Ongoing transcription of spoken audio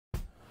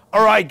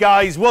All right,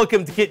 guys,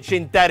 welcome to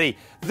Kitchen Daddy.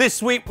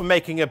 This week we're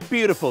making a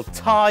beautiful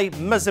Thai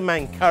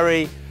Massaman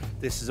curry.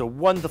 This is a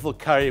wonderful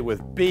curry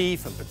with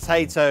beef and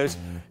potatoes,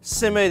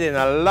 simmered in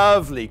a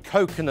lovely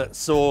coconut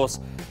sauce.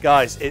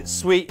 Guys, it's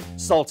sweet,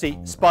 salty,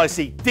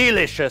 spicy,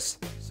 delicious.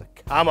 So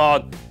come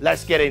on,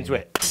 let's get into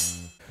it.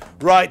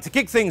 Right, to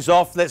kick things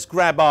off, let's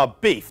grab our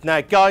beef.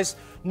 Now, guys,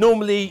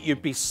 normally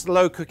you'd be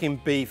slow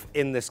cooking beef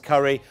in this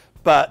curry,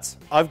 but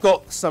I've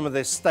got some of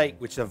this steak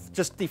which I've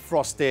just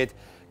defrosted,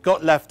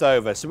 got left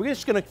over. So we're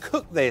just going to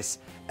cook this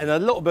in a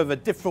little bit of a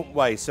different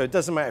way. So it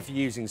doesn't matter if you're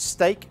using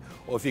steak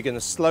or if you're going to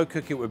slow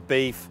cook it with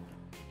beef.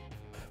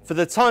 For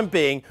the time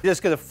being, we're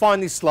just going to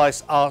finely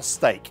slice our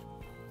steak.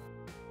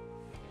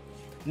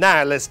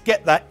 Now let's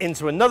get that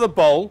into another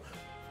bowl.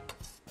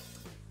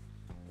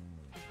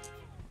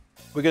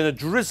 We're going to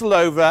drizzle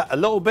over a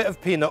little bit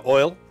of peanut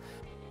oil.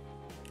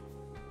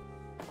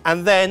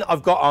 And then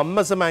I've got our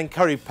Massaman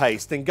curry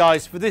paste. And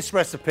guys, for this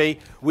recipe,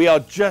 we are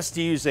just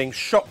using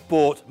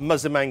shop-bought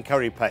Massaman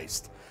curry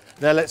paste.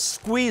 Now let's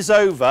squeeze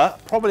over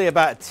probably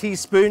about a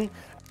teaspoon.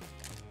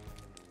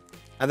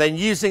 And then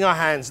using our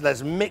hands,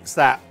 let's mix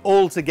that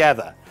all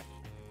together.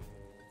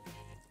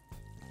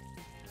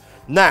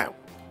 Now,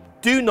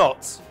 do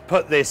not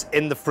put this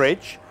in the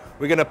fridge.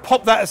 We're going to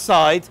pop that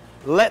aside,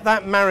 let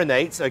that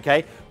marinate,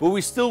 okay? But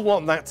we still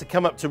want that to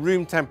come up to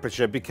room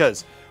temperature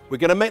because we're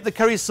going to make the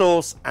curry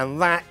sauce,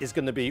 and that is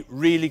going to be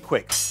really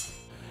quick.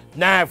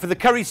 Now, for the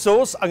curry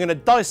sauce, I'm going to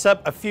dice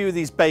up a few of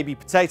these baby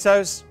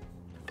potatoes,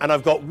 and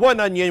I've got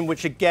one onion,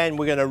 which again,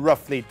 we're going to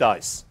roughly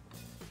dice.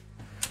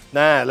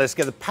 Now, let's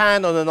get the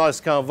pan on a nice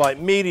kind of like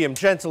medium,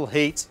 gentle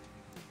heat.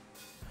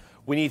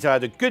 We need to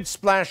add a good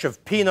splash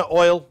of peanut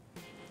oil.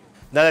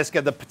 Now, let's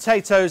get the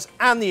potatoes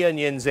and the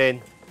onions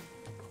in.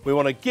 We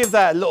want to give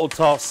that a little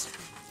toss.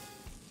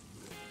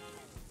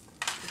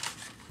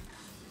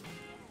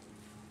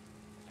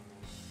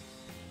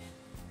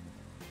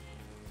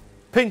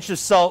 Pinch of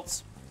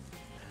salt,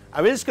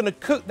 and we're just going to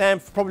cook them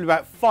for probably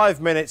about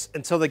 5 minutes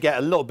until they get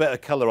a little bit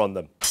of colour on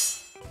them.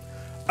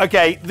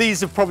 Okay,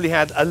 these have probably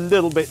had a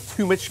little bit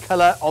too much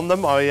colour on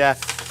them. I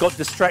got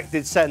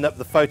distracted setting up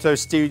the photo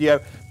studio,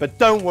 but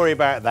don't worry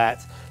about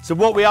that. So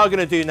what we are going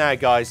to do now,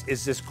 guys,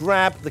 is just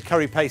grab the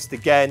curry paste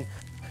again.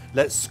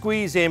 Let's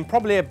squeeze in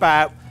probably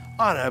about,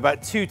 I don't know,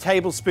 about 2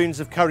 tablespoons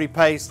of curry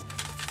paste.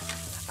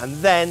 And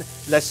then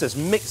let's just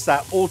mix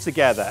that all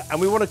together.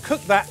 And we want to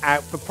cook that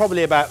out for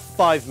probably about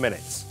 5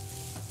 minutes.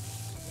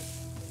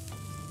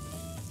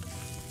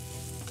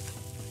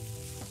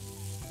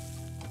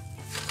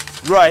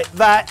 Right,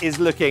 that is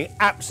looking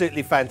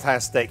absolutely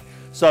fantastic.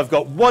 So I've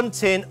got 1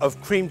 tin of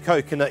creamed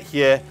coconut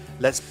here.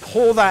 Let's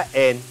pour that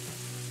in.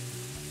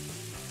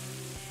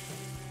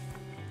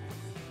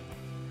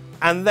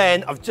 And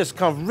then I've just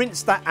kind of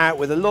rinsed that out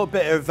with a little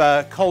bit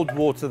of cold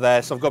water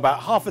there. So I've got about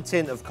half a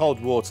tin of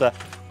cold water.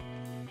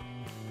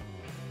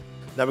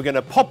 Now we're going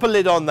to pop a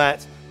lid on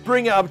that,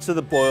 bring it up to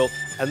the boil,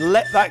 and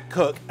let that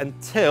cook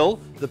until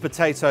the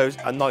potatoes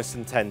are nice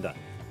and tender.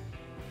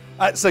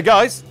 So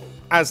guys,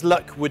 as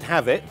luck would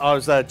have it, I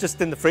was just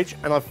in the fridge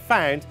and I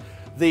found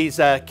these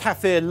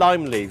kaffir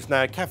lime leaves.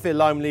 Now kaffir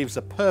lime leaves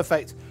are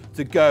perfect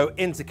to go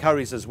into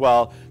curries as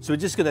well. So we're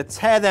just going to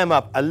tear them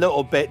up a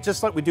little bit,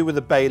 just like we do with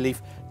the bay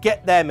leaf,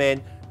 get them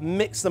in,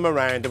 mix them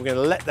around, and we're going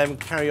to let them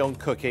carry on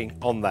cooking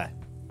on there.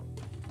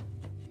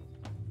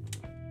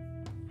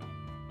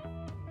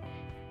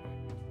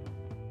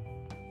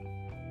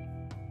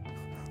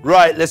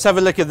 Right, let's have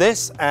a look at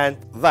this, and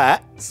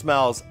that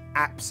smells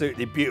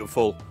absolutely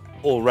beautiful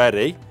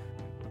already.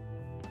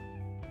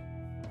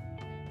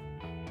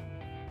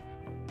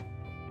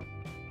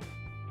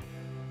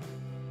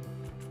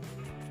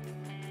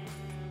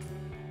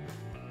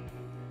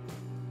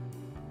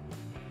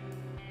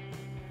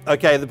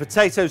 Okay, the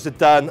potatoes are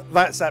done.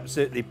 That's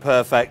absolutely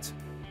perfect.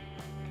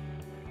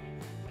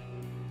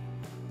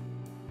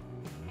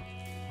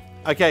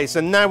 Okay,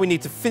 so now we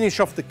need to finish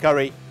off the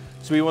curry.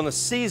 So we want to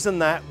season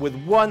that with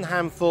 1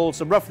 handful,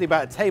 so roughly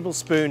about a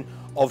tablespoon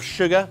of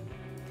sugar.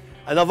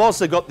 And I've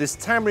also got this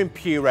tamarind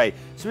puree.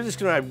 So we're just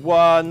going to add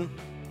 1,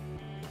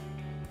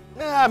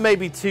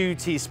 maybe 2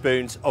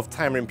 teaspoons of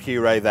tamarind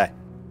puree there.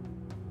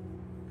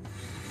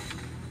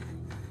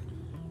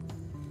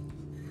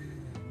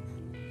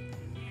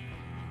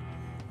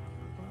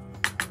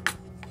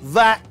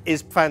 That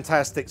is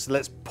fantastic. So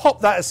let's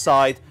pop that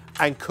aside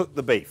and cook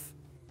the beef.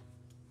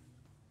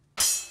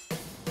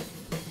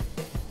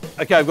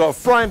 Okay, I've got a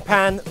frying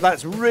pan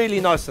that's really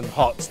nice and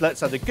hot. So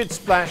let's add a good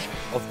splash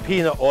of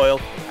peanut oil.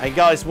 And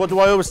guys, what do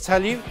I always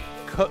tell you?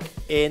 Cook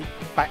in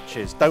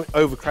batches. Don't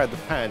overcrowd the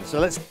pan. So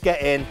let's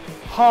get in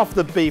half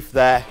the beef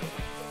there.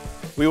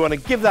 We want to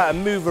give that a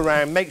move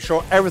around, make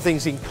sure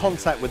everything's in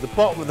contact with the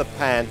bottom of the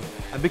pan.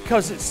 And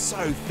because it's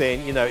so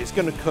thin, you know, it's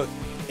going to cook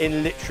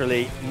in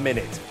literally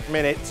minute,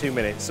 2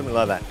 minutes, something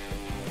like that.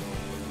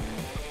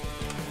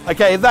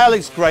 Okay, that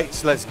looks great.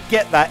 So let's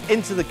get that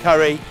into the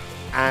curry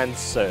and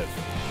serve.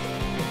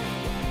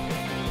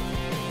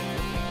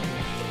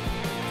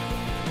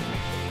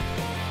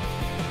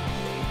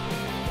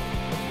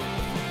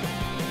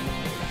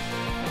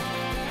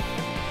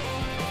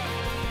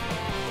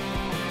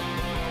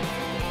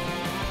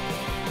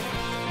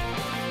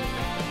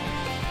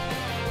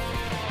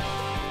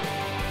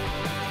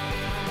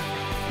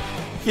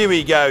 Here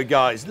we go,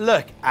 guys.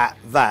 Look at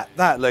that.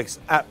 That looks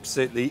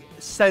absolutely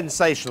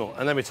sensational.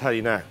 And let me tell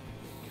you now,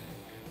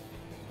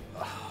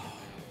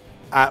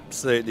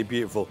 absolutely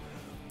beautiful.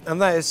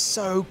 And that is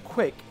so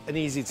quick and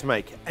easy to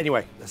make.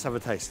 Anyway, let's have a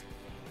taste.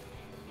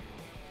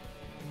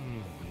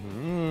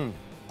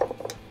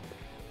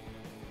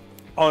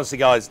 Honestly,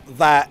 guys,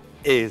 that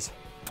is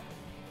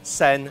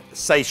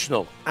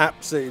sensational.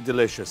 Absolutely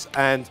delicious.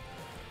 And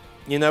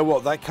you know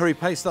what? That curry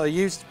paste that I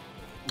used,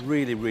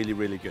 really, really,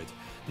 really good.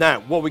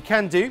 Now, what we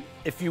can do,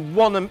 if you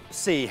want to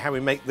see how we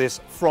make this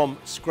from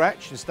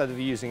scratch instead of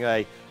using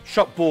a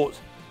shop-bought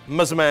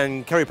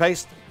Massaman curry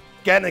paste,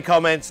 get in the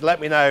comments, let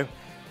me know.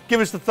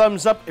 Give us the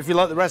thumbs up if you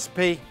like the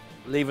recipe,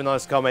 leave a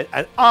nice comment,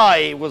 and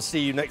I will see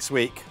you next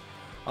week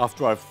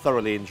after I've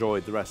thoroughly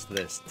enjoyed the rest of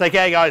this. Take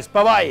care, guys.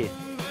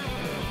 Bye-bye.